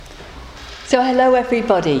So hello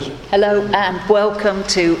everybody, hello and welcome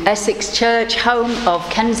to Essex Church, home of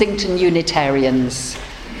Kensington Unitarians.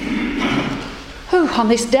 On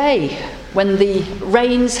this day when the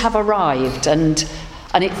rains have arrived and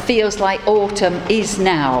it feels like autumn is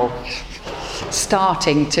now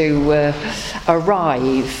starting to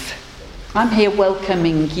arrive, I'm here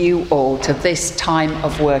welcoming you all to this time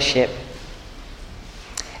of worship.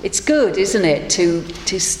 It's good, isn't it,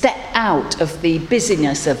 to step out of the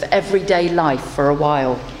busyness of everyday life for a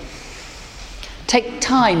while. Take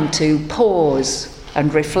time to pause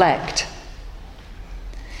and reflect.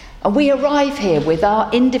 And we arrive here with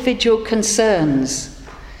our individual concerns,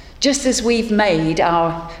 just as we've made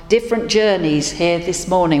our different journeys here this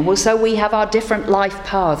morning. Well, so we have our different life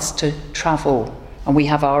paths to travel, and we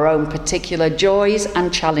have our own particular joys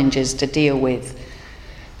and challenges to deal with.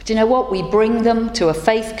 But you know what? We bring them to a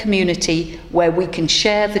faith community where we can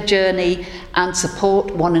share the journey and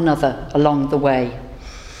support one another along the way.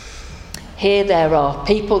 Here there are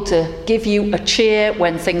people to give you a cheer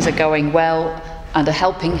when things are going well and a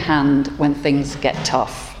helping hand when things get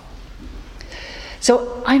tough.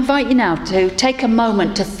 So I invite you now to take a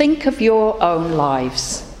moment to think of your own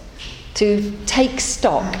lives, to take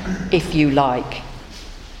stock, if you like.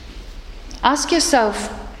 Ask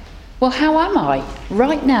yourself, well, how am I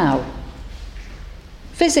right now?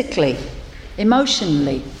 Physically,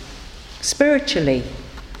 emotionally, spiritually?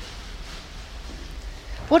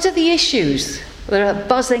 What are the issues that are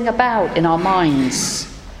buzzing about in our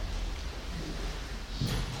minds?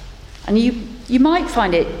 And you might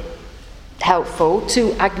find it helpful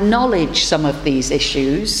to acknowledge some of these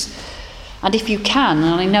issues. And if you can,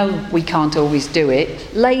 and I know we can't always do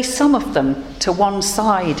it, lay some of them to one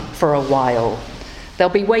side for a while. They'll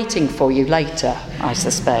be waiting for you later, I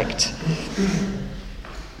suspect.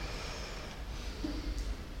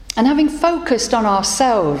 And having focused on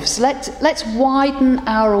ourselves, let's widen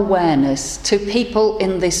our awareness to people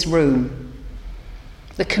in this room,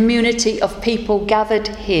 the community of people gathered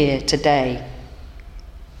here today.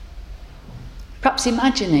 Perhaps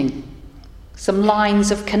imagining some lines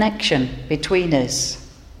of connection between us.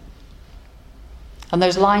 And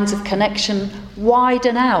those lines of connection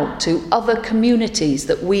widen out to other communities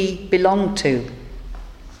that we belong to,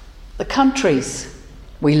 the countries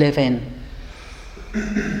we live in. We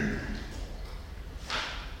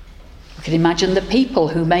can imagine the people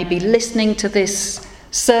who may be listening to this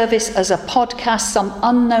service as a podcast some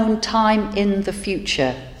unknown time in the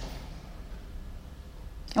future.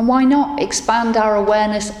 And why not expand our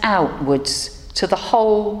awareness outwards to the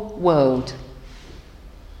whole world?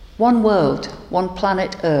 One world, one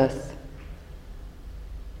planet Earth.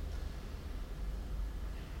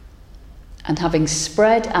 And having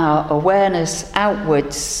spread our awareness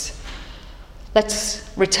outwards, let's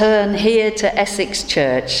return here to Essex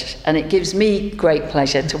Church, and it gives me great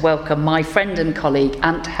pleasure to welcome my friend and colleague,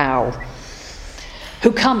 Ant Howe,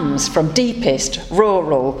 who comes from deepest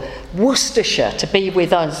rural Worcestershire to be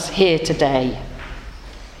with us here today.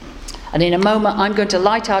 And in a moment, I'm going to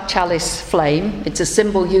light our chalice flame. It's a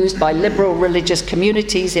symbol used by liberal religious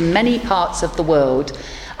communities in many parts of the world.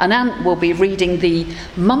 And Ant will be reading the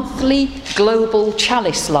monthly global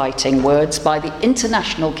chalice lighting words by the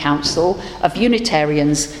International Council of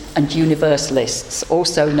Unitarians and Universalists,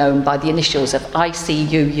 also known by the initials of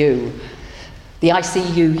ICUU. The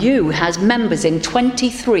ICUU has members in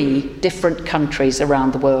 23 different countries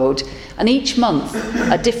around the world. And each month,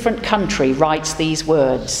 a different country writes these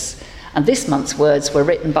words. And this month's words were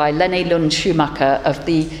written by Lene Lund Schumacher of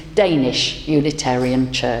the Danish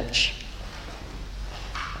Unitarian Church.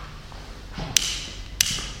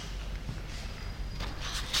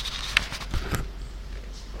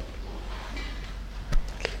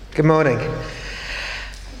 Good morning.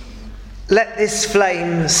 Let this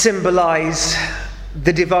flame symbolise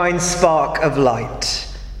the divine spark of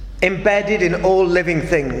light, embedded in all living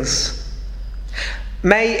things.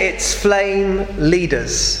 May its flame lead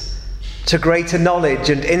us to greater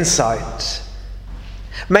knowledge and insight.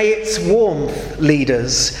 May its warmth lead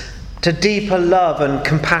us to deeper love and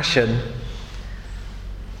compassion.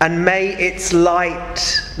 And may its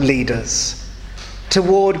light lead us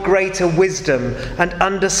toward greater wisdom and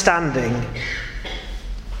understanding.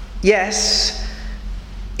 Yes,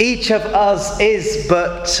 each of us is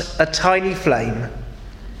but a tiny flame,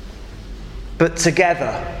 but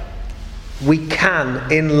together we can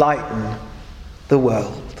enlighten the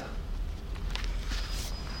world.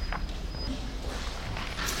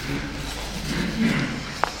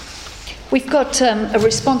 We've got a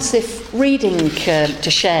responsive reading to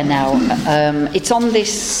share now. It's on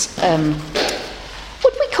this,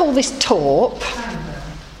 what do we call this torp?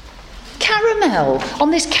 Caramel. caramel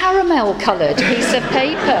on this caramel-coloured piece of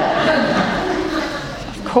paper.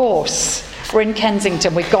 Of course, we're in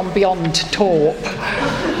Kensington, we've gone beyond Torp.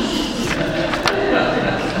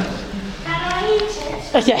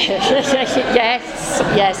 Yes,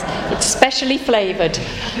 it's specially flavoured.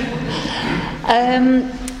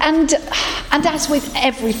 And as with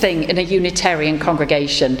everything in a Unitarian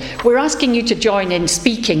congregation, we're asking you to join in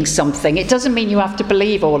speaking something. It doesn't mean you have to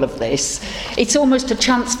believe all of this. It's almost a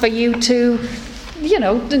chance for you to,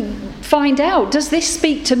 find out, does this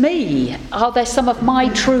speak to me? Are there some of my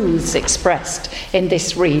truths expressed in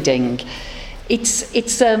this reading? It's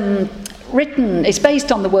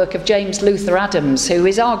based on the work of James Luther Adams, who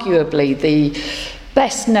is arguably the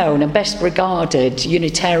best known and best regarded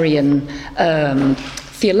Unitarian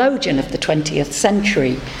theologian of the 20th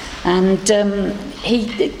century, and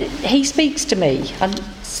he speaks to me, and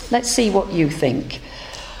let's see what you think.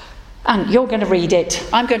 And you're going to read it.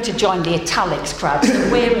 I'm going to join the italics crowd,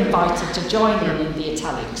 so we're invited to join in the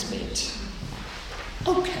italics bit.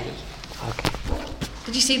 Okay.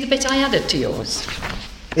 Did you see the bit I added to yours?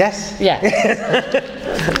 Yes. Yeah.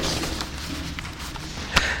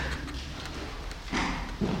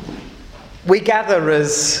 We gather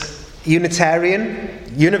as Unitarian,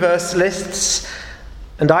 Universalists,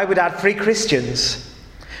 and I would add Free Christians,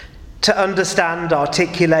 to understand,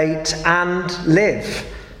 articulate, and live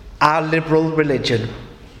our liberal religion.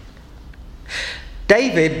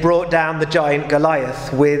 David brought down the giant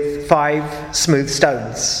Goliath with 5 smooth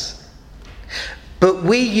stones. But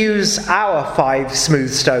we use our 5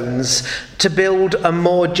 smooth stones to build a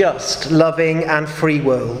more just, loving, and free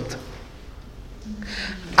world.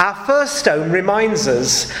 Our first stone reminds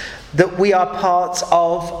us that we are part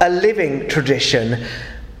of a living tradition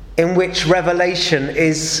in which revelation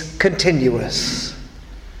is continuous.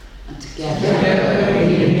 And together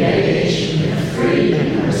we engage in a free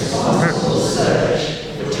and responsible search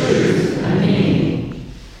for truth and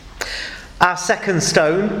meaning. Our second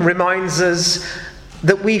stone reminds us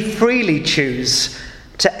that we freely choose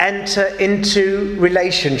to enter into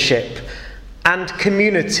relationship and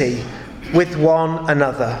community with one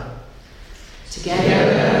another. Together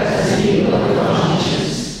as people of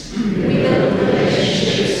conscience, we build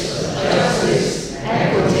relationships of justice,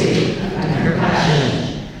 equity, and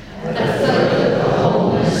compassion that further the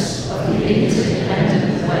wholeness of the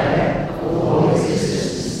interdependent web of all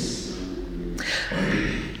existence.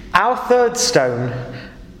 Our third stone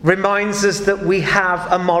reminds us that we have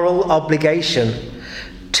a moral obligation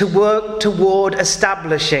to work toward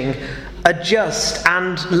establishing a just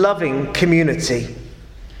and loving community.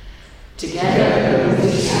 Together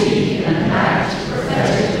we speak and act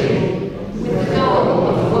prophetically with the goal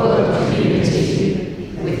of a world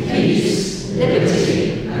community with peace,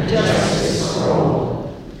 liberty, and justice for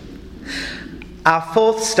all. Our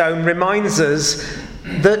fourth stone reminds us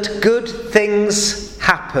that good things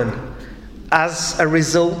happen as a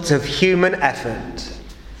result of human effort.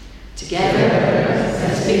 Together,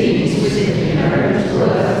 as beings with inherent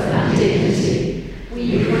worth and dignity,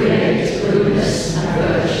 we create goodness and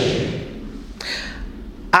virtue.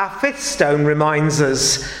 Our fifth stone reminds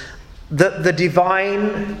us that the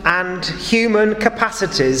divine and human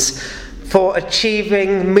capacities for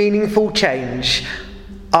achieving meaningful change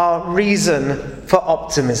are reason for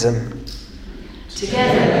optimism.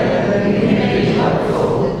 Together, we remain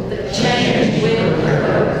hopeful that change will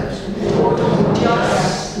occur toward a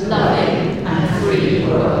just, loving, and free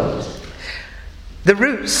world. The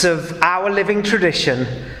roots of our living tradition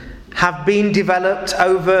have been developed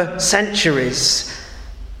over centuries,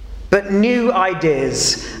 but new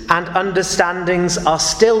ideas and understandings are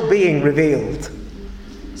still being revealed.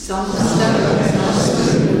 Some stones are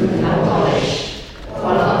smooth and polished,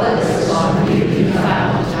 while others are newly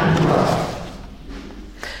found and rough.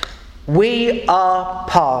 We are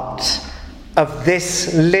part of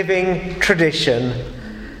this living tradition.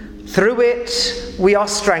 Through it, we are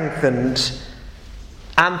strengthened,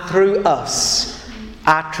 and through us,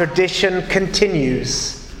 our tradition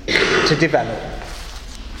continues to develop.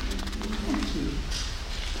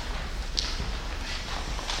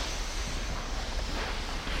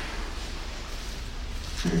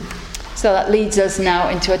 So that leads us now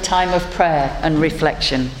into a time of prayer and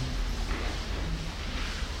reflection.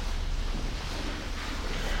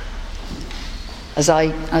 As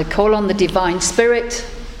I call on the Divine Spirit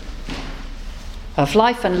of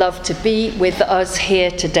life and love to be with us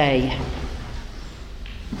here today.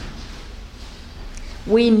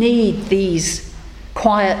 We need these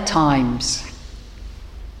quiet times,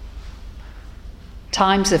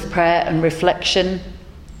 times of prayer and reflection.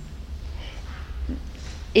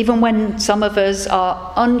 Even when some of us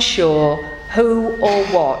are unsure who or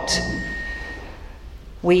what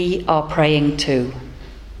we are praying too.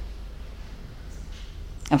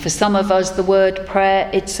 And for some of us, the word prayer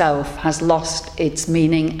itself has lost its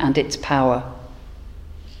meaning and its power.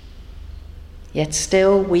 Yet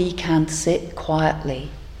still we can sit quietly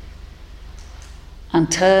and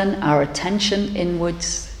turn our attention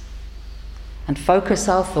inwards and focus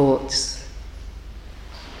our thoughts.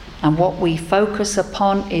 And what we focus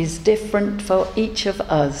upon is different for each of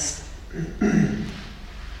us.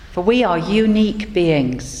 For we are unique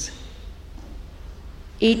beings.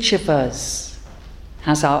 Each of us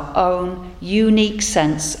has our own unique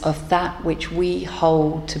sense of that which we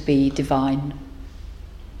hold to be divine.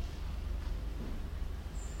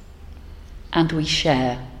 And we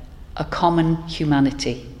share a common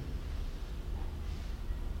humanity.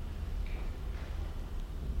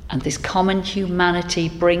 And this common humanity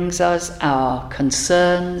brings us our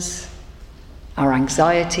concerns, our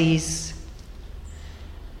anxieties,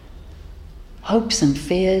 hopes and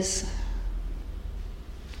fears,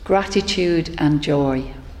 gratitude and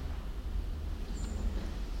joy.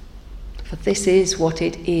 For this is what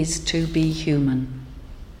it is to be human.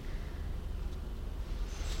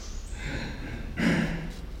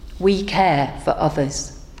 We care for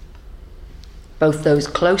others, both those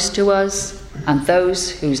close to us and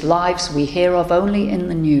those whose lives we hear of only in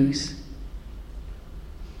the news.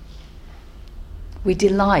 We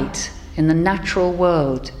delight in the natural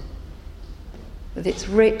world with its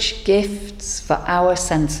rich gifts for our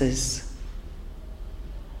senses.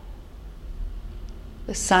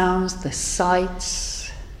 The sounds, the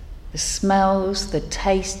sights, the smells, the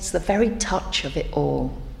tastes, the very touch of it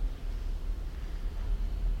all.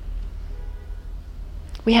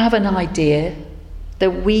 We have an idea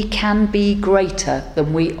that we can be greater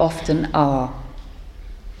than we often are.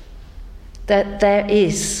 That there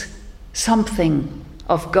is something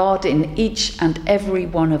of God in each and every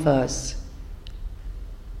one of us.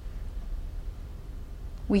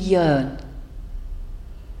 We yearn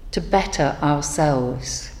to better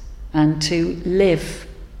ourselves and to live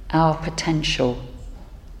our potential.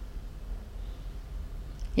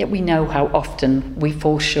 Yet we know how often we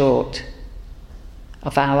fall short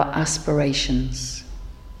of our aspirations.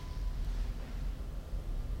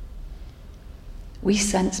 We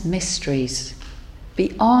sense mysteries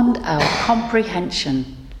beyond our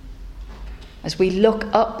comprehension as we look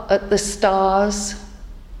up at the stars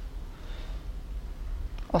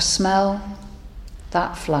or smell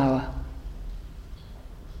that flower.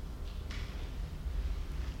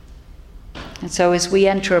 And so as we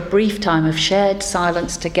enter a brief time of shared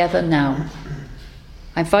silence together now,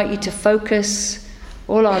 I invite you to focus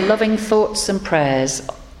all our loving thoughts and prayers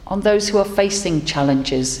on those who are facing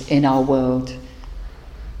challenges in our world.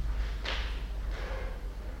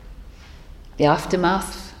 The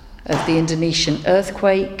aftermath of the Indonesian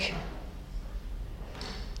earthquake,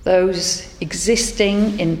 those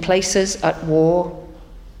existing in places at war,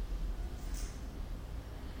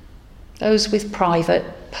 those with private,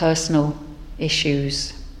 personal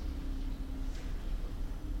issues.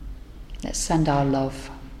 Let's send our love.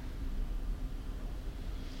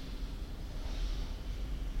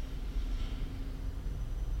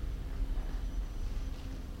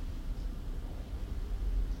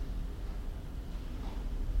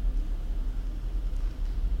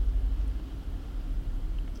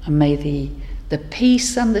 And may the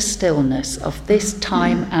peace and the stillness of this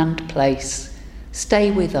time and place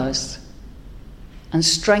stay with us and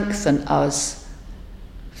strengthen us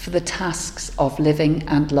for the tasks of living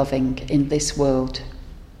and loving in this world,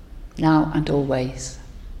 now and always.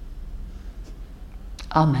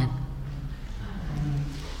 Amen.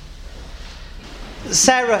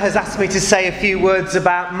 Sarah has asked me to say a few words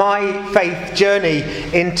about my faith journey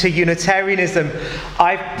into Unitarianism.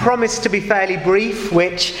 I've promised to be fairly brief,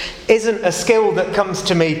 which isn't a skill that comes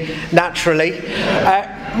to me naturally.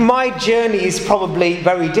 My journey is probably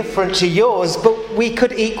very different to yours, but we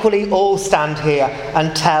could equally all stand here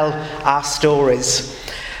and tell our stories.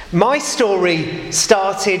 My story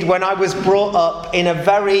started when I was brought up in a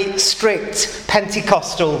very strict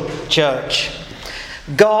Pentecostal church.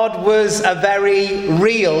 God was a very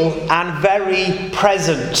real and very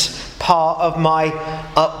present part of my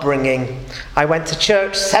upbringing. I went to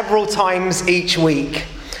church several times each week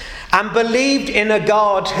and believed in a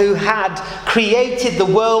God who had created the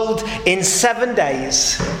world in 7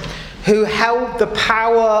 days, who held the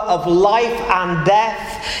power of life and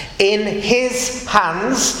death in his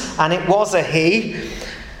hands, and it was a he,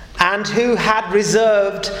 and who had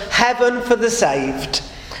reserved heaven for the saved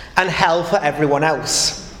and hell for everyone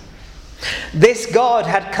else. This God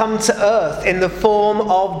had come to earth in the form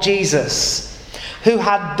of Jesus, who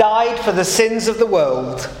had died for the sins of the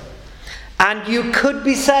world And you could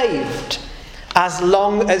be saved as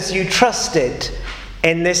long as you trusted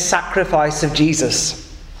in this sacrifice of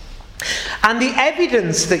Jesus. And the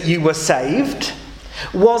evidence that you were saved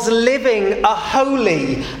was living a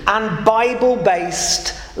holy and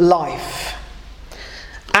Bible-based life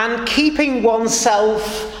and keeping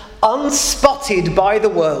oneself unspotted by the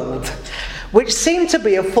world, which seemed to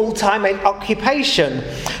be a full-time occupation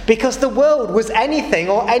because the world was anything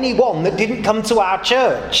or anyone that didn't come to our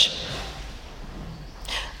church.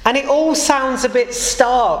 And it all sounds a bit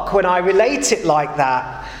stark when I relate it like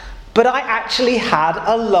that, but I actually had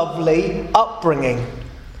a lovely upbringing.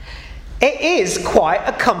 It is quite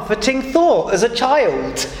a comforting thought as a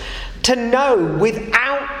child to know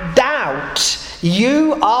without doubt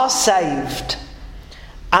you are saved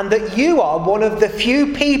and that you are one of the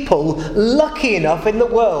few people lucky enough in the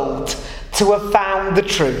world to have found the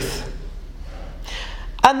truth.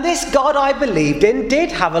 And this God I believed in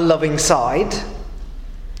did have a loving side.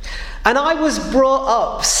 And I was brought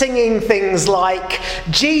up singing things like,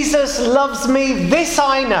 Jesus loves me, this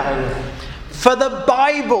I know, for the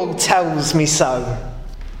Bible tells me so.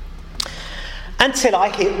 Until I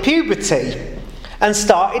hit puberty and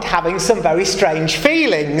started having some very strange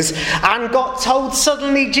feelings and got told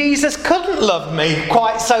suddenly Jesus couldn't love me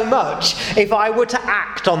quite so much if I were to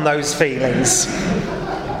act on those feelings.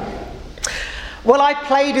 Well, I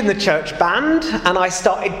played in the church band and I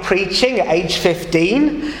started preaching at age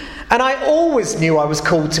 15. And I always knew I was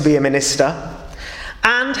called to be a minister,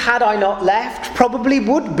 and had I not left, probably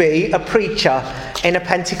would be a preacher in a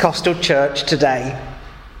Pentecostal church today.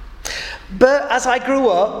 But as I grew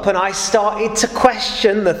up and I started to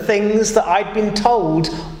question the things that I'd been told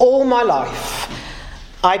all my life,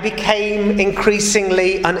 I became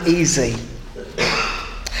increasingly uneasy.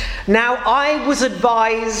 Now, I was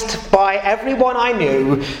advised by everyone I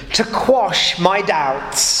knew to quash my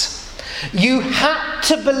doubts. You had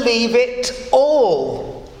to believe it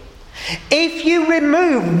all. If you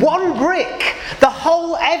remove one brick, the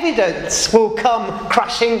whole evidence will come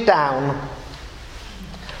crashing down.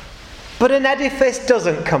 But an edifice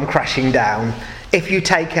doesn't come crashing down if you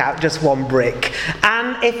take out just one brick.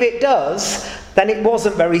 And if it does, then it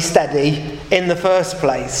wasn't very steady in the first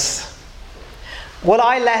place. Well,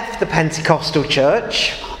 I left the Pentecostal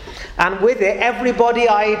church, and with it everybody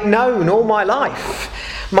I'd known all my life.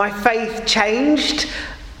 My faith changed,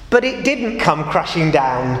 but it didn't come crashing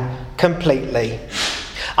down completely.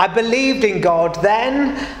 I believed in God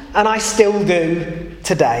then, and I still do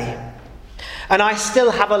today. And I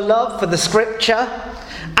still have a love for the scripture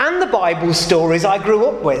and the Bible stories I grew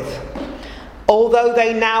up with, although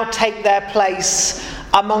they now take their place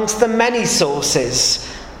amongst the many sources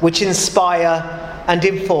which inspire and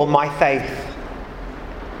inform my faith.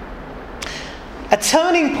 A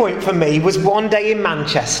turning point for me was one day in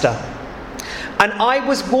Manchester, and I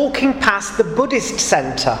was walking past the Buddhist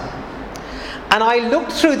centre, and I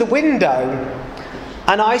looked through the window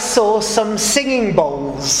and I saw some singing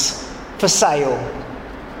bowls for sale,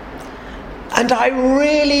 and I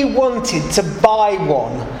really wanted to buy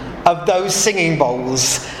one of those singing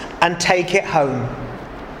bowls and take it home.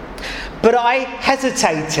 But I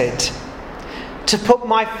hesitated to put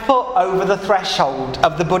my foot over the threshold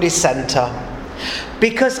of the Buddhist centre,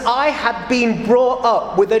 because I had been brought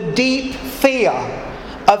up with a deep fear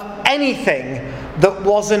of anything that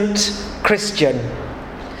wasn't Christian.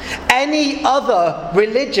 Any other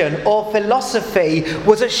religion or philosophy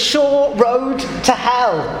was a sure road to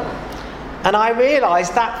hell. And I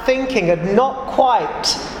realised that thinking had not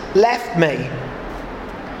quite left me.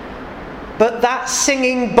 But that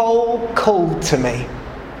singing bowl called to me.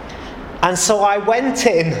 And so I went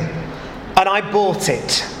in and I bought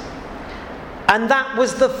it. And that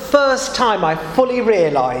was the first time I fully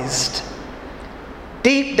realised,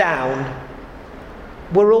 deep down,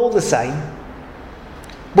 we're all the same.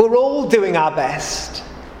 We're all doing our best.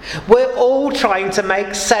 We're all trying to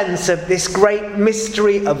make sense of this great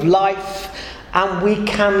mystery of life, and we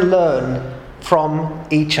can learn from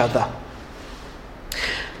each other.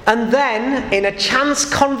 And then, in a chance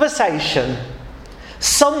conversation,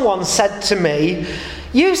 someone said to me,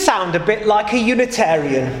 "You sound a bit like a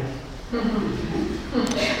Unitarian."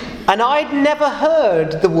 And I'd never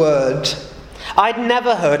heard the word. I'd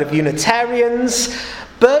never heard of Unitarians,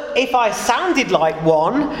 but if I sounded like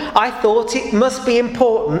one, I thought it must be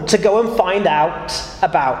important to go and find out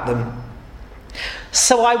about them.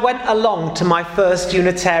 So I went along to my first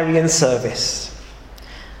Unitarian service.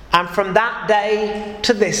 And from that day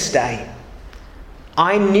to this day,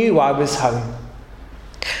 I knew I was home.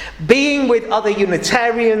 Being with other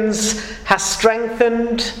Unitarians has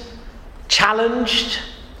strengthened, challenged,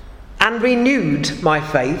 and renewed my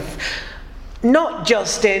faith, not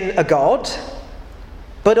just in a God,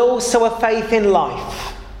 but also a faith in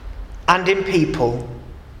life and in people.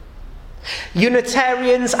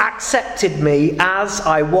 Unitarians accepted me as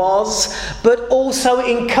I was, but also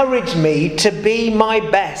encouraged me to be my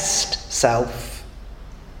best self.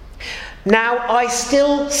 Now, I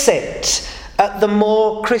still sit at the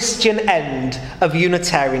more Christian end of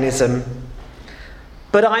Unitarianism,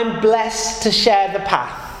 but I'm blessed to share the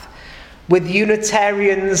path with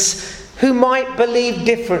Unitarians who might believe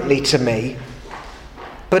differently to me,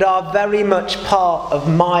 but are very much part of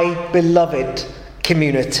my beloved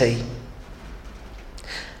community.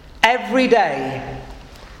 Every day,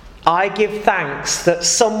 I give thanks that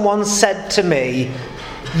someone said to me,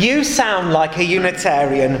 "You sound like a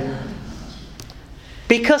Unitarian,"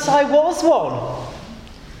 because I was one.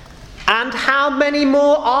 And how many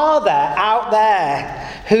more are there out there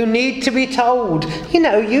who need to be told,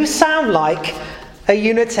 you sound like a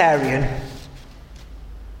Unitarian?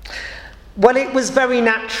 Well, it was very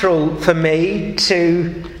natural for me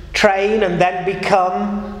to train and then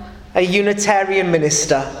become a Unitarian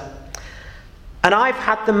minister. And I've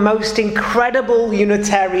had the most incredible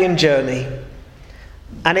Unitarian journey,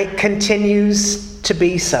 and it continues to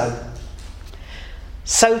be so.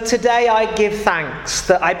 So today I give thanks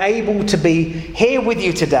that I'm able to be here with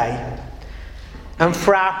you today, and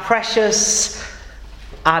for our precious,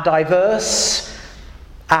 our diverse,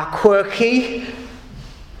 our quirky,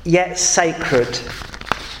 yet sacred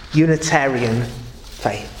Unitarian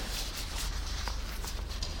faith.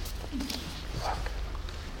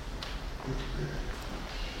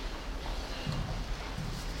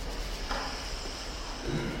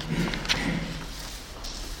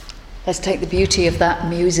 Let's take the beauty of that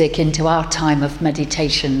music into our time of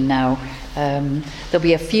meditation now. There'll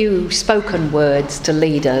be a few spoken words to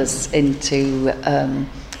lead us into a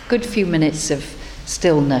good few minutes of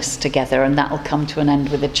stillness together, and that'll come to an end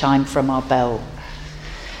with a chime from our bell.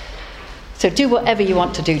 So do whatever you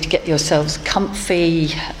want to do to get yourselves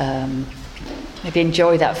comfy. Maybe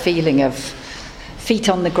enjoy that feeling of feet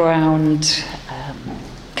on the ground,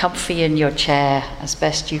 comfy in your chair as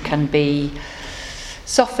best you can be.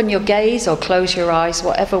 Soften your gaze or close your eyes,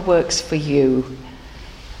 whatever works for you.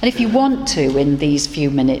 And if you want to, in these few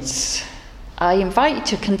minutes, I invite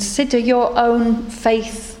you to consider your own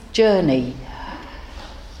faith journey.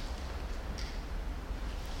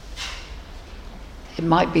 It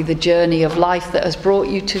might be the journey of life that has brought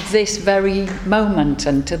you to this very moment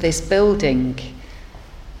and to this building.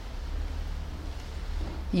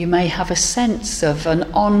 You may have a sense of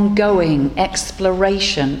an ongoing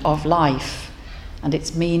exploration of life and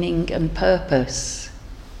its meaning and purpose.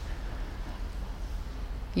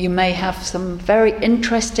 You may have some very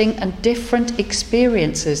interesting and different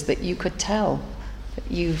experiences that you could tell, that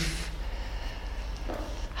you've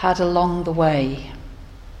had along the way.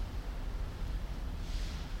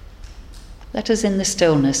 Let us in the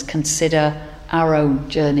stillness consider our own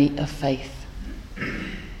journey of faith.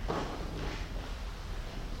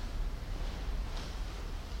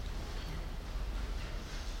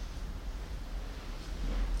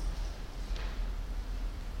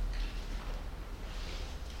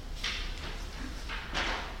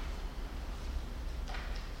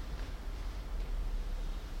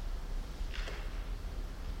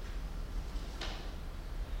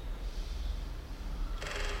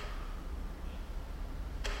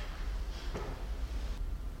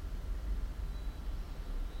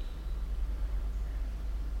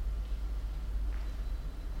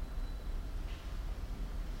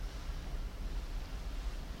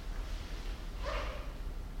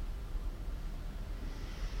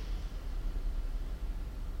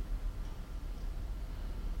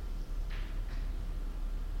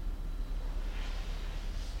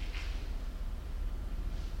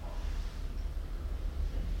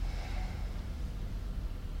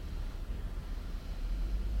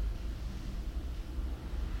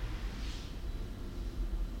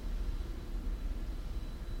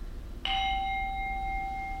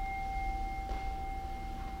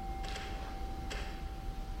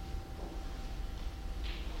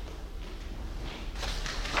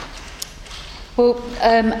 Well,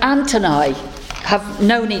 Ant and I have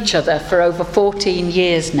known each other for over 14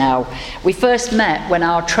 years now. We first met when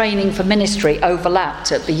our training for ministry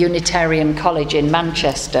overlapped at the Unitarian College in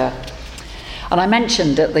Manchester. And I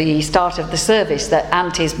mentioned at the start of the service that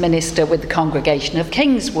Ant is minister with the Congregation of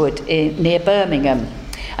Kingswood near Birmingham.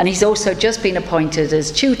 And he's also just been appointed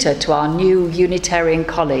as tutor to our new Unitarian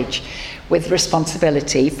College, with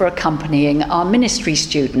responsibility for accompanying our ministry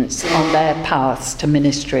students on their paths to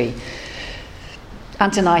ministry.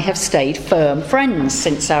 Ant and I have stayed firm friends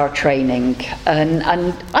since our training, and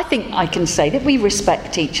I think I can say that we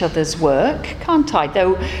respect each other's work, can't I?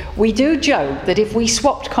 Though we do joke that if we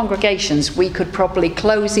swapped congregations, we could probably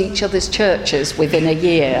close each other's churches within a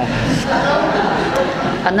year.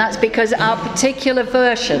 And that's because our particular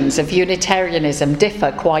versions of Unitarianism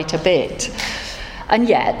differ quite a bit. And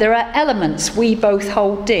yet there are elements we both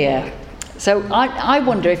hold dear. So I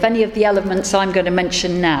wonder if any of the elements I'm going to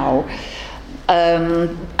mention now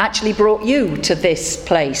actually brought you to this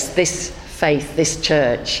place, this faith, this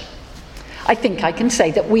church. I think I can say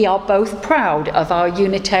that we are both proud of our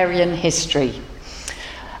Unitarian history,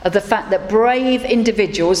 of the fact that brave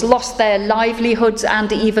individuals lost their livelihoods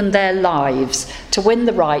and even their lives to win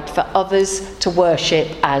the right for others to worship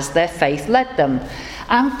as their faith led them,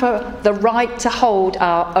 and for the right to hold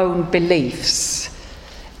our own beliefs.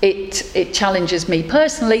 It challenges me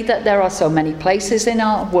personally that there are so many places in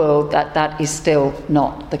our world that is still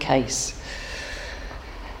not the case.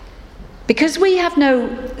 Because we have no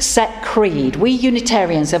set creed, we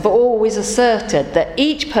Unitarians have always asserted that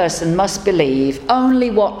each person must believe only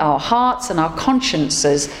what our hearts and our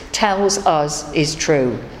consciences tells us is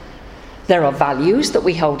true. There are values that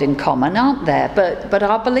we hold in common, aren't there? But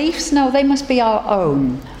our beliefs, no, they must be our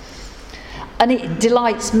own. And it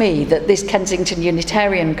delights me that this Kensington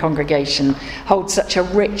Unitarian congregation holds such a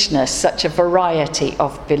richness, such a variety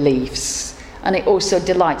of beliefs. And it also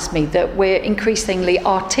delights me that we're increasingly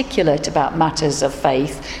articulate about matters of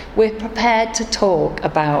faith. We're prepared to talk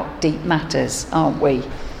about deep matters, aren't we?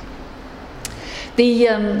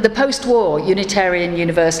 The post-war Unitarian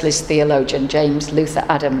Universalist theologian James Luther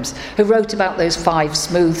Adams, who wrote about those 5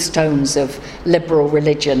 smooth stones of liberal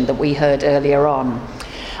religion that we heard earlier on,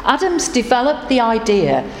 Adams developed the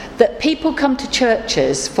idea that people come to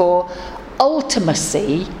churches for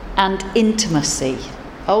ultimacy and intimacy.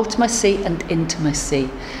 Ultimacy and intimacy.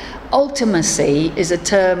 Ultimacy is a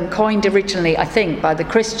term coined originally, I think, by the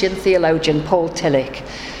Christian theologian Paul Tillich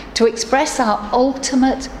to express our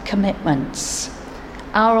ultimate commitments,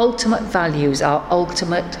 our ultimate values, our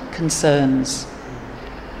ultimate concerns.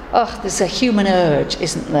 Oh, there's a human urge,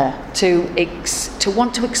 isn't there, to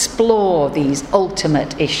want to explore these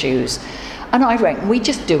ultimate issues. And I reckon we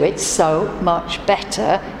just do it so much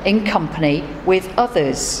better in company with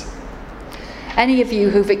others. Any of you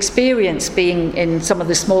who've experienced being in some of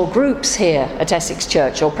the small groups here at Essex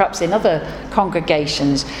Church, or perhaps in other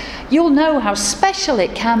congregations, you'll know how special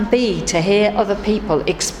it can be to hear other people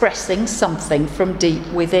expressing something from deep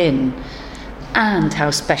within, and how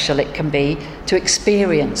special it can be to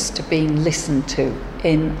experience to being listened to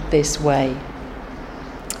in this way.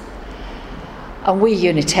 And we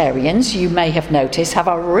Unitarians, you may have noticed, have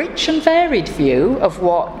a rich and varied view of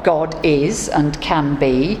what God is and can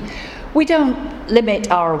be. We don't limit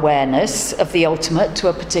our awareness of the ultimate to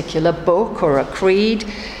a particular book or a creed,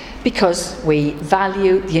 because we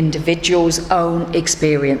value the individual's own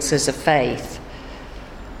experiences of faith.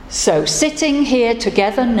 So sitting here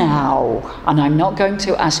together now, and I'm not going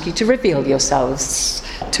to ask you to reveal yourselves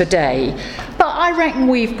today, but I reckon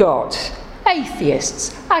we've got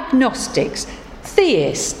atheists, agnostics,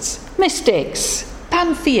 theists, mystics,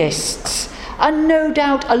 pantheists, and no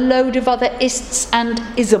doubt a load of other ists and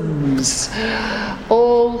isms,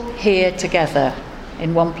 all here together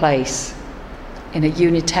in one place, in a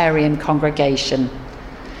Unitarian congregation.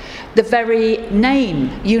 The very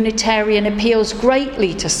name Unitarian appeals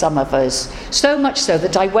greatly to some of us, so much so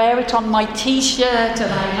that I wear it on my t-shirt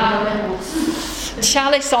and I have a little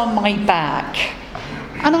chalice on my back.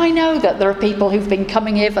 And I know that there are people who've been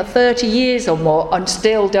coming here for 30 years or more and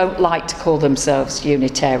still don't like to call themselves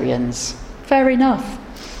Unitarians. Fair enough.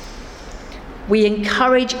 We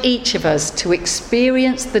encourage each of us to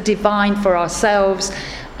experience the divine for ourselves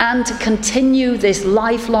and to continue this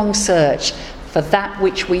lifelong search for that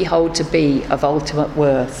which we hold to be of ultimate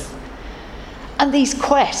worth. And these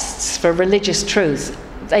quests for religious truth,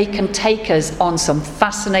 they can take us on some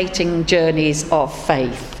fascinating journeys of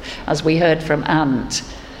faith, as we heard from Ant.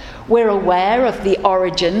 We're aware of the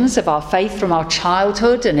origins of our faith from our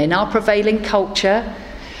childhood and in our prevailing culture.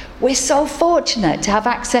 We're so fortunate to have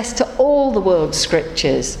access to all the world's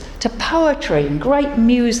scriptures, to poetry and great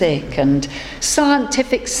music and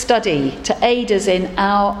scientific study to aid us in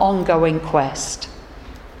our ongoing quest.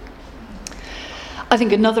 I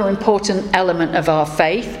think another important element of our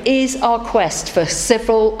faith is our quest for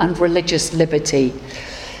civil and religious liberty.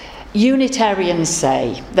 Unitarians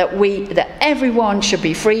say that everyone should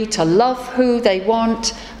be free to love who they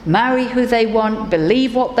want, marry who they want,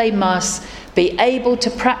 believe what they must, be able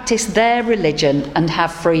to practice their religion and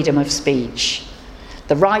have freedom of speech.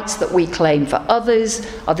 The rights that we claim for others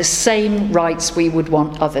are the same rights we would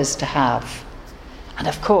want others to have. And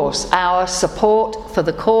of course, our support for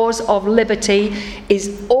the cause of liberty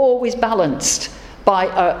is always balanced by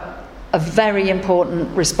a very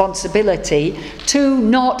important responsibility to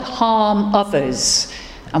not harm others.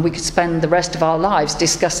 And we could spend the rest of our lives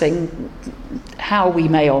discussing how we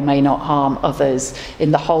may or may not harm others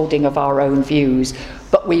in the holding of our own views.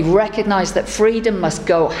 But we recognise that freedom must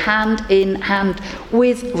go hand in hand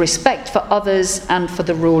with respect for others and for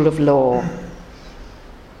the rule of law.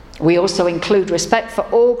 We also include respect for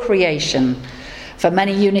all creation. For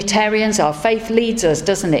many Unitarians, our faith leads us,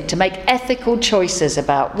 doesn't it, to make ethical choices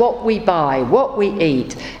about what we buy, what we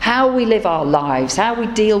eat, how we live our lives, how we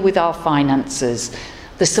deal with our finances,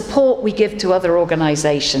 the support we give to other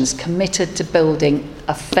organisations committed to building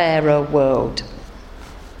a fairer world.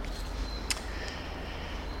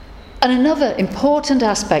 And another important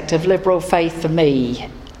aspect of liberal faith for me,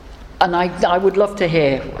 and I would love to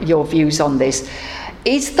hear your views on this,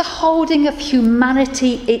 is the holding of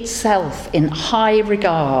humanity itself in high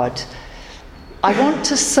regard. I want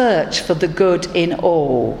to search for the good in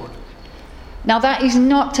all. Now, that is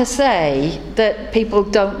not to say that people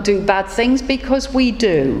don't do bad things, because we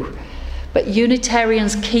do. But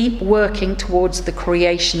Unitarians keep working towards the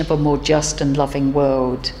creation of a more just and loving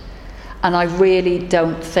world. And I really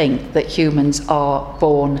don't think that humans are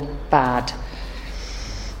born bad.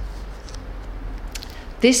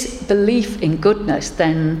 This belief in goodness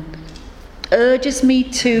then urges me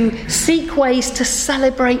to seek ways to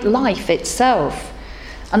celebrate life itself.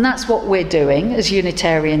 And that's what we're doing as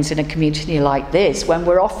Unitarians in a community like this, when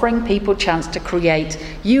we're offering people a chance to create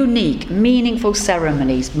unique, meaningful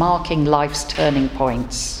ceremonies marking life's turning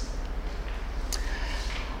points.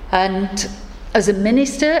 And as a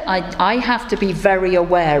minister, I have to be very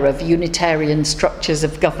aware of Unitarian structures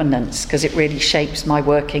of governance, because it really shapes my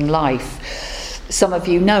working life. Some of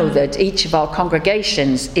you know that each of our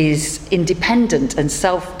congregations is independent and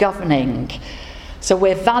self-governing. So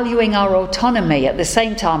we're valuing our autonomy. At the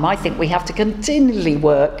same time, I think we have to continually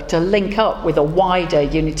work to link up with a wider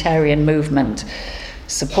Unitarian movement,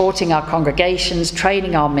 supporting our congregations,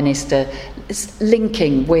 training our minister,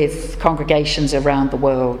 linking with congregations around the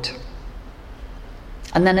world.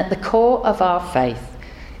 And then at the core of our faith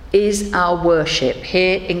is our worship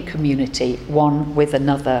here in community, one with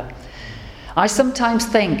another. I sometimes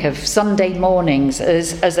think of Sunday mornings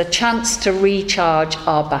as a chance to recharge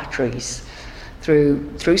our batteries.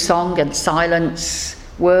 Through song and silence,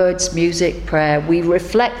 words, music, prayer, we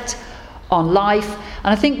reflect on life, and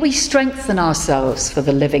I think we strengthen ourselves for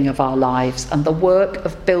the living of our lives and the work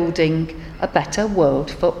of building a better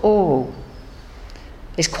world for all.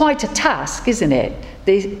 It's quite a task, isn't it?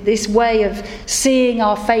 This way of seeing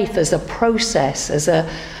our faith as a process, as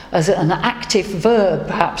an active verb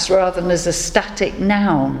perhaps, rather than as a static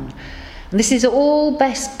noun. And this is all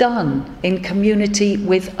best done in community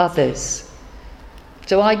with others.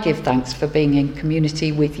 So I give thanks for being in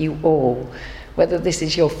community with you all, whether this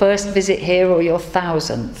is your first visit here or your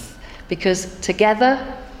 1000th, because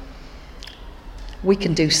together we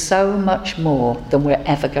can do so much more than we're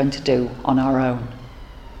ever going to do on our own.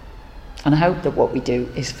 And I hope that what we do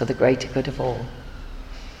is for the greater good of all.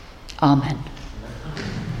 Amen.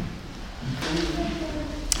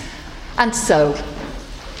 And so,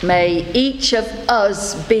 may each of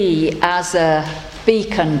us be as a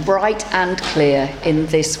beacon bright and clear in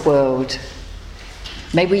this world.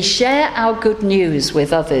 May we share our good news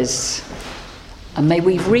with others, and may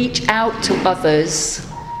we reach out to others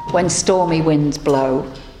when stormy winds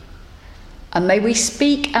blow, and may we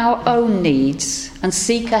speak our own needs and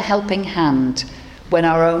seek a helping hand when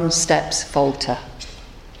our own steps falter.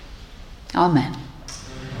 Amen.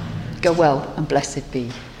 Go well and blessed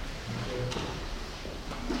be.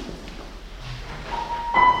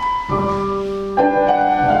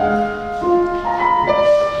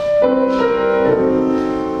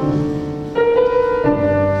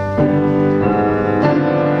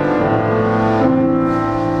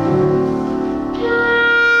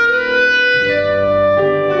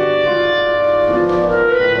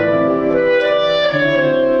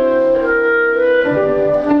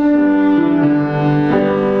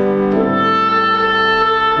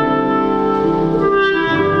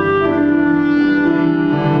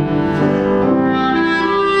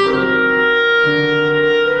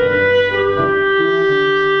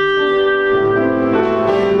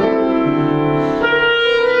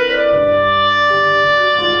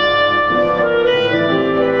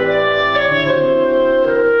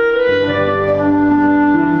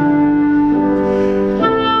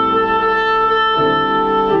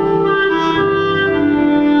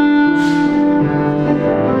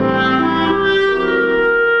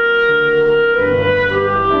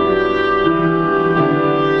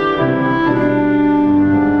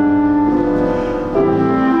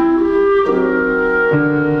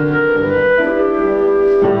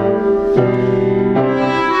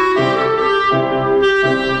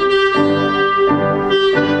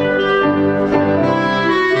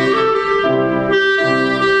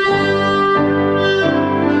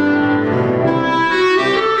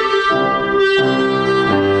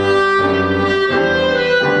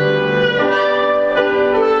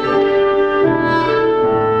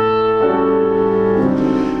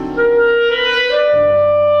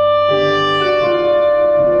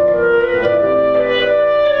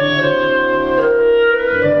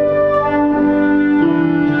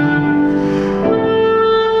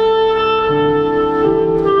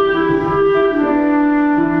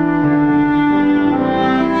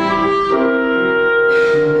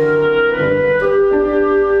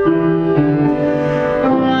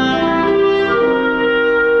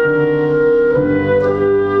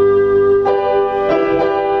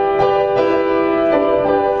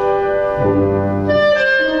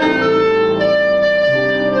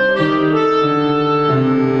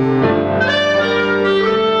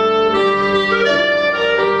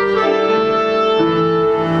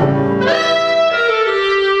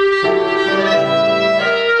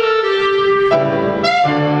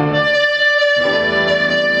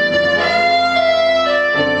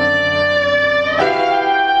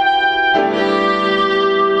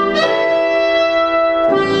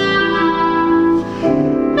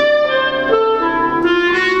 Amen.